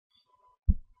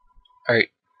Alright,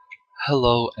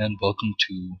 hello and welcome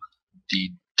to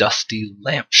the Dusty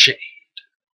Lampshade.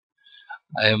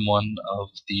 I am one of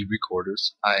the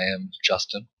recorders. I am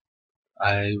Justin.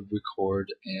 I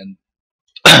record and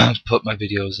put my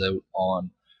videos out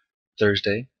on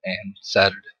Thursday and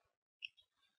Saturday.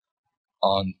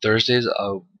 On Thursdays,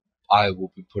 I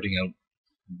will be putting out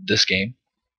this game,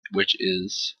 which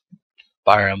is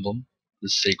Fire Emblem, the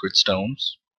Sacred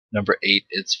Stones. Number 8,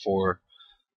 it's for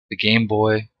the Game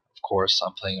Boy. Of course,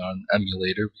 I'm playing on an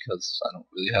emulator because I don't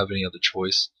really have any other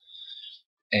choice.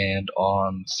 And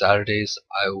on Saturdays,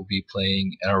 I will be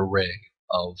playing an array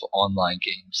of online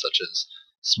games such as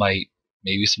Smite,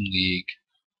 maybe some League,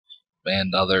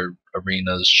 and other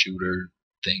arenas, shooter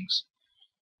things.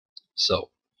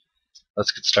 So,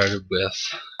 let's get started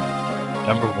with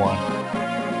number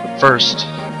 1, the first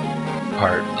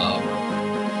part of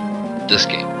this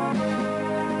game,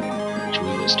 which we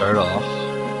will start off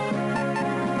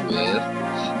with.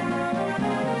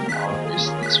 I'll erase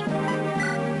this one.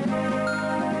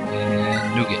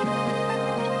 And new game.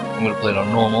 I'm going to play it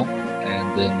on normal,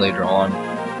 and then later on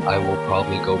I will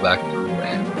probably go back through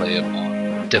and play it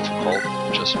on difficult,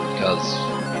 just because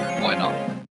why not.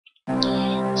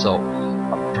 So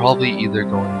I'm probably either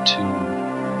going to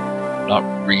not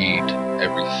read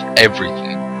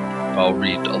everything. I'll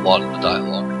read a lot of the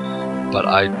dialogue, but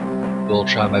I will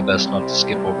try my best not to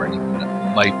skip over anything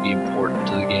that might be important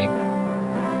to the game.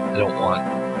 I don't want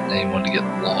anyone to get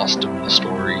lost in the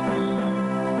story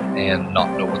and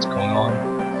not know what's going on,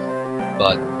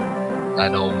 but I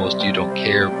know most of you don't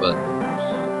care, but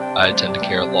I tend to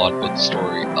care a lot about the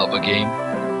story of a game,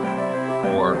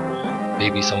 or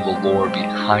maybe some of the lore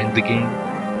behind the game.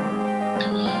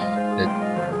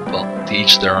 Well, to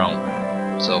each their own.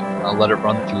 So I'll let it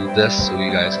run through this so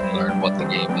you guys can learn what the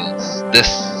game is, this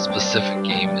specific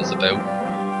game is about,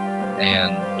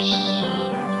 and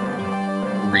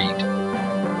read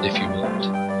if you want.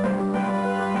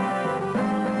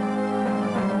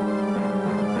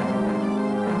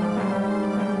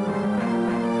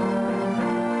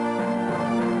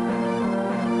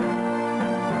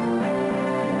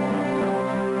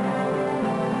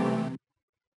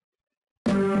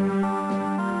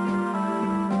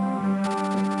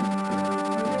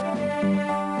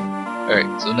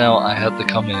 Alright, so now I have to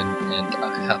come in and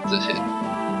I have to hit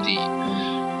the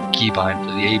keybind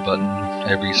for the A button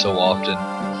every so often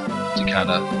to kind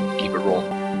of keep it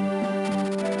rolling.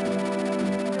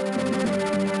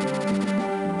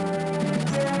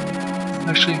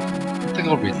 Actually, I think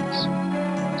I'll read this.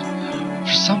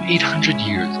 For some 800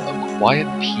 years, a quiet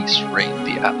peace reigned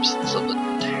the absence of a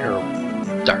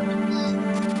terrible darkness.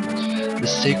 The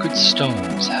sacred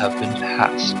stones have been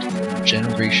passed from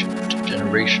generation to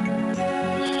generation.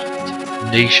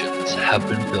 Nations have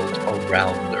been built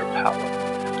around their power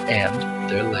and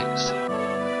their legacy.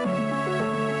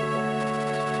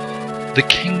 The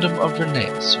kingdom of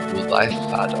Renes ruled by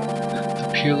Fado, the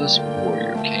peerless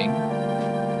warrior king.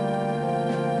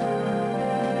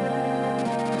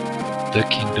 The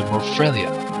kingdom of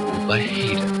Frelia ruled by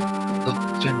Hayden, the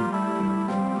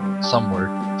somewhere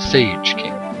sage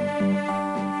king.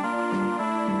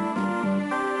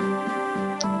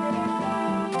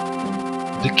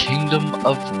 The kingdom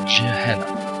of Gehenna,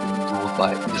 ruled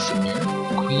by Isamir,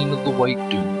 queen of the White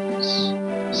Dunes.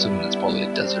 Assuming it's probably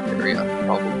a desert area,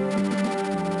 probably.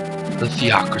 The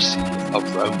theocracy of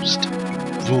Roast,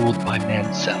 ruled by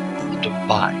Mansell, the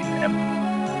divine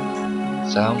emperor.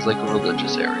 Sounds like a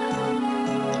religious area.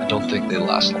 I don't think they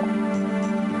last long.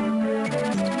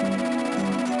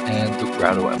 And the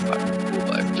Grotto Empire, ruled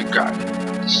by Vigard,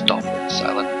 the stalwart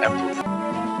silent emperor.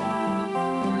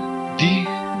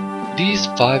 These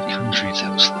 5 countries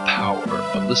house the power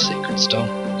of the Sacred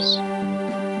Stones.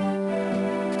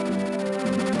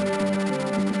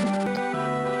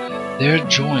 They are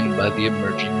joined by the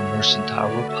emerging mercantile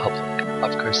republic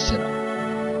of Carcina.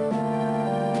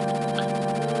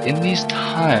 In these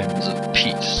times of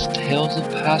peace, tales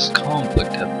of past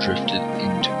conflict have drifted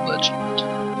into legend,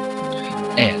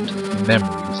 and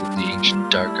memories of the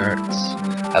ancient dark arts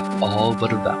have all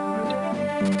but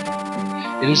evaporated.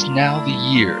 It is now the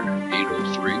year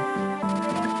 803.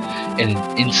 In an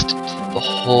instant, the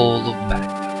whole of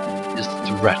Magna is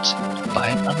threatened by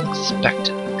an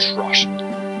unexpected atrocity.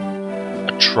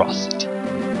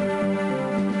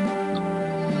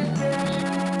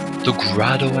 The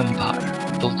Grotto Empire,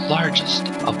 the largest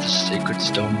of the Sacred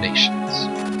Stone nations,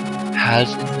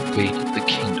 has invaded the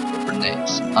kingdom of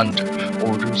Renes under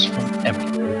orders from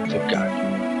Emperor Vigard.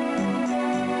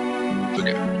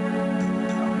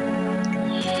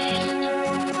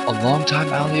 A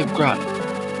longtime ally of Grotto,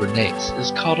 Renes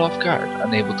is caught off guard,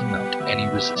 unable to mount any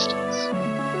resistance.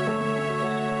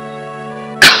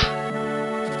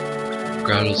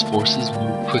 Grotto's forces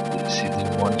move quickly,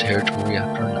 seizing one territory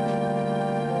after another.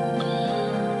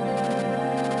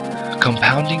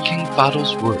 Compounding King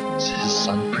Fado's words, his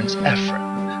son Prince Ephraim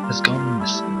has gone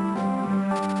missing.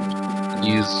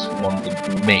 He's one of the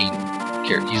main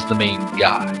characters. He's the main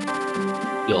guy.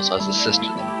 He also has a sister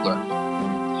that we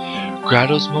learned.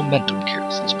 Grotto's momentum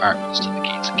carries his armies to the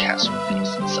gates of Castle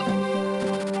Rhoneus itself.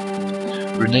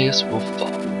 Rhoneus will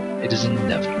fall. It is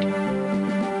inevitable.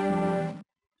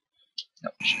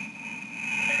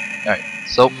 Alright,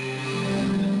 so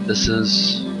this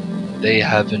is, they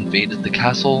have invaded the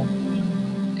castle,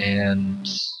 and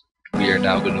we are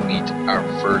now going to meet our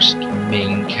first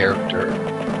main character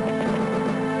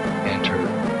and her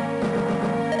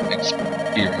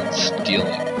experience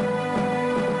stealing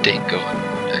Daco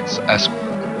escort.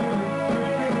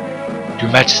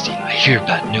 Your Majesty, I hear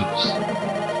bad news.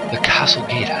 The castle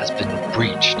gate has been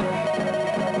breached.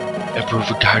 Emperor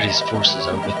Vigarde's forces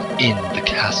are within the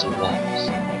castle walls.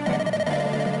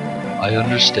 I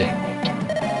understand.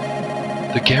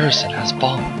 The garrison has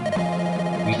fallen.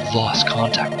 We've lost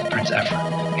contact with Prince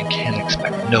Ephraim and can't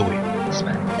expect no aid from this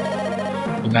man.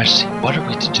 Your Majesty, what are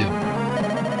we to do?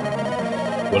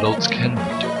 What else can we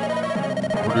do?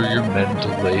 Order your men to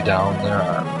lay down their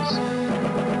arms.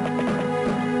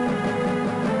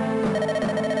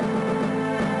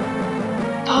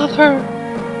 Father!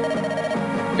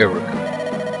 Erica,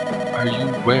 are you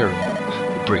wearing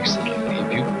the bracelet I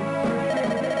gave you?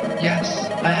 Yes,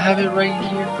 I have it right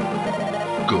here.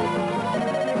 Good.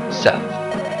 Seth.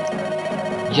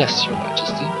 Yes, Your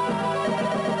Majesty.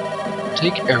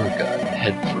 Take Erica and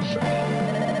head for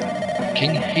Freya.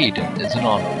 King Hayden is an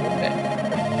honorable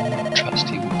man. I trust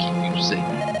he will keep you safe.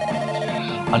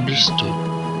 Understood.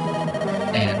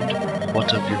 And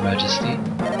what of Your Majesty?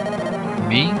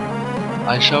 Me?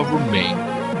 I shall remain.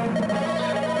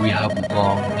 We have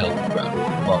long held Grotto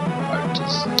among our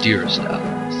dearest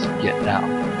allies, yet now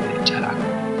they attack.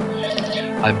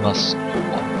 I must go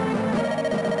on.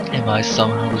 Am I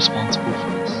somehow responsible for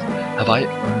this? Have I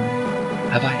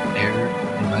erred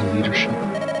in my leadership?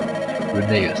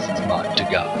 Rhoneus is mine to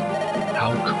guide.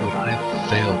 How could I have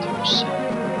failed her so?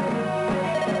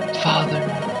 Father,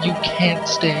 you can't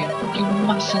stay. You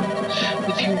mustn't.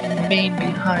 If you remain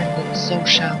behind, then so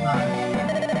shall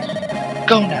I.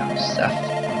 Go now, Seth.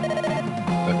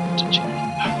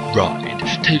 Ride,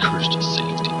 take hers to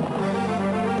safety.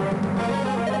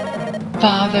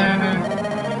 Father!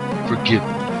 Forgive me,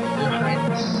 Your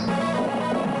Highness.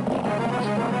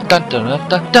 Dun dun dun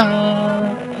dun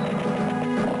dun!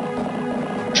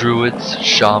 Druids,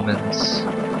 shamans,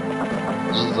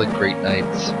 those are like great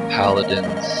knights,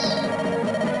 paladins,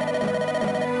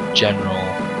 general,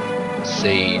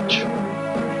 sage.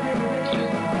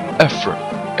 Ephraim,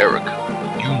 Erica,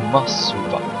 you must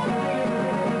survive.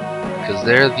 Because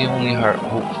they're the only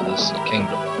hope for this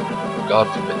kingdom. God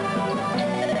forbid.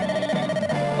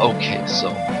 Okay,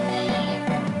 so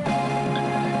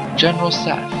General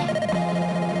Seth,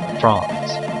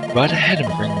 Franz, ride ahead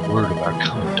and bring word of our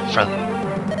coming to Freya.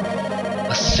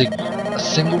 A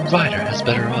single rider has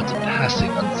better odds of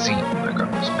passing unseen by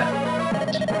Grotto's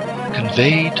men.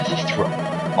 Convey to the throne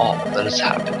all that has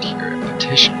happened here and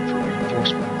petition for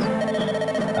reinforcements.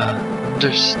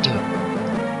 Understood.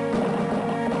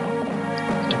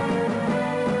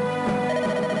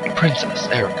 Princess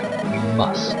Erica, we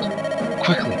must.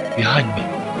 Quickly, behind me.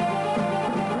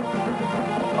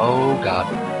 Oh god.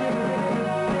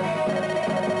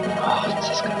 Oh, it's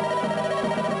this guy.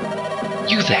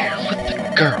 You there, with the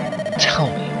girl. Tell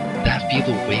me, would that be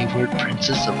the wayward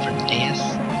princess of Rhoneus?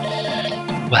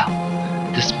 Well,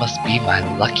 this must be my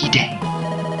lucky day.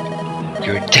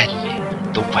 You're a dead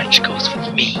man. The wench goes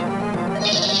with me.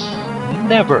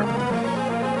 Never.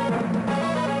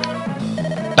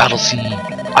 Battle scene.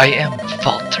 I am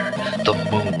Falter, the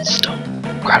Moonstone,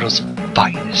 Grotto's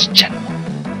finest general.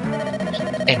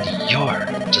 And you're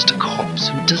just a corpse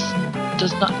who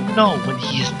does not know when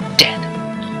he is dead.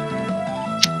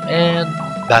 And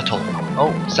battle.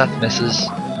 Oh, Seth misses.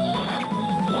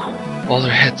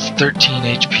 Walter hits 13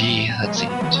 HP. That's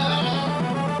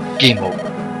it. Game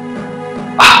over.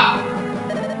 Ah!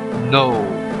 No.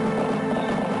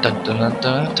 Dun dun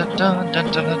dun dun dun dun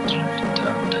dun dun dun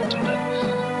dun dun dun dun.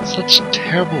 Such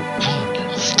terrible wound,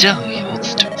 and still he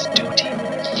holds to his duty.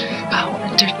 How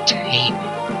entertaining.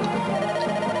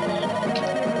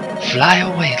 Fly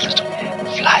away, little man,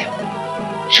 fly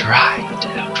away. Try to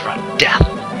outrun death.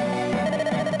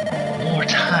 More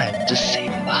time to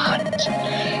save the hunt.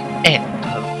 End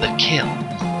of the kill.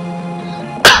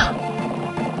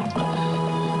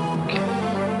 Okay.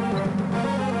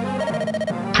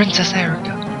 Princess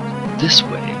Erica, this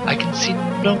way I can see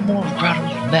no more of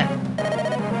Grotto's men.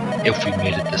 If we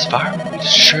made it this far, we'd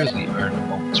surely earn a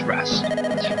moment's rest.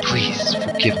 Please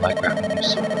forgive my grabbing you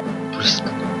so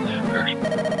brusquely.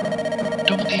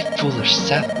 Don't be foolish,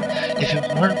 Seth. If it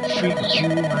weren't for you,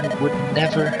 I would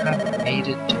never have made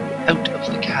it out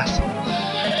of the castle.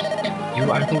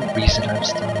 You are the reason I'm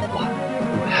still alive.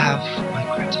 You have my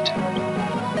gratitude.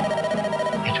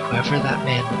 And whoever that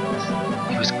man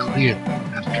was, he was clearly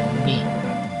after me.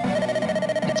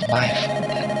 It's my fault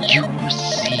that you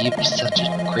received such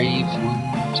a grave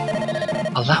wound.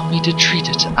 Allow me to treat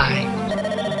it.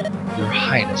 Your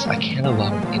Highness, I can't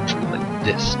allow an injury like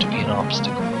this to be an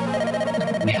obstacle.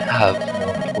 We have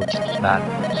more important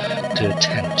matters to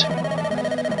attend to.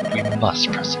 We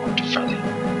must press on to Frelia.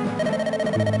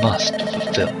 We must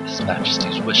fulfill His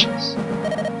Majesty's wishes.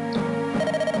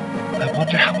 I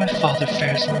wonder how my father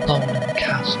fares alone in the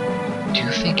castle. Do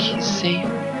you think he's safe?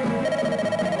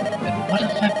 And what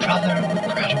of my brother on the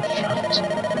Grotto front?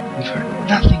 We've heard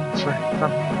nothing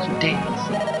from him for days.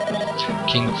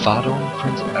 King Fado and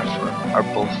Prince Ephraim are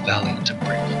both valiant and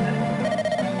brave men.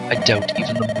 I doubt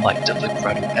even the might of the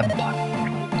Grotto Empire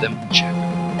would hold them in check.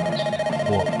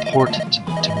 More important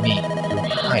to me, Your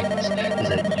Highness, is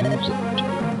that you look to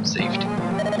your own safety.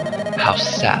 How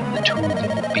sad the two of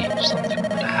them would be if something were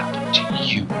to happen to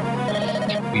you.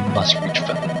 We must reach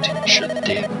Frelia to ensure the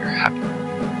day of your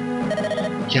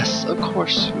happiness. Yes, of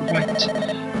course, you're right.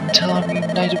 Until I'm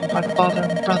reunited with my father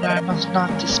and brother, I must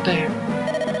not despair.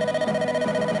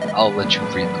 I'll let you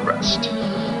read the rest.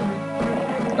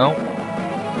 No?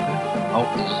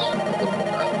 Oh.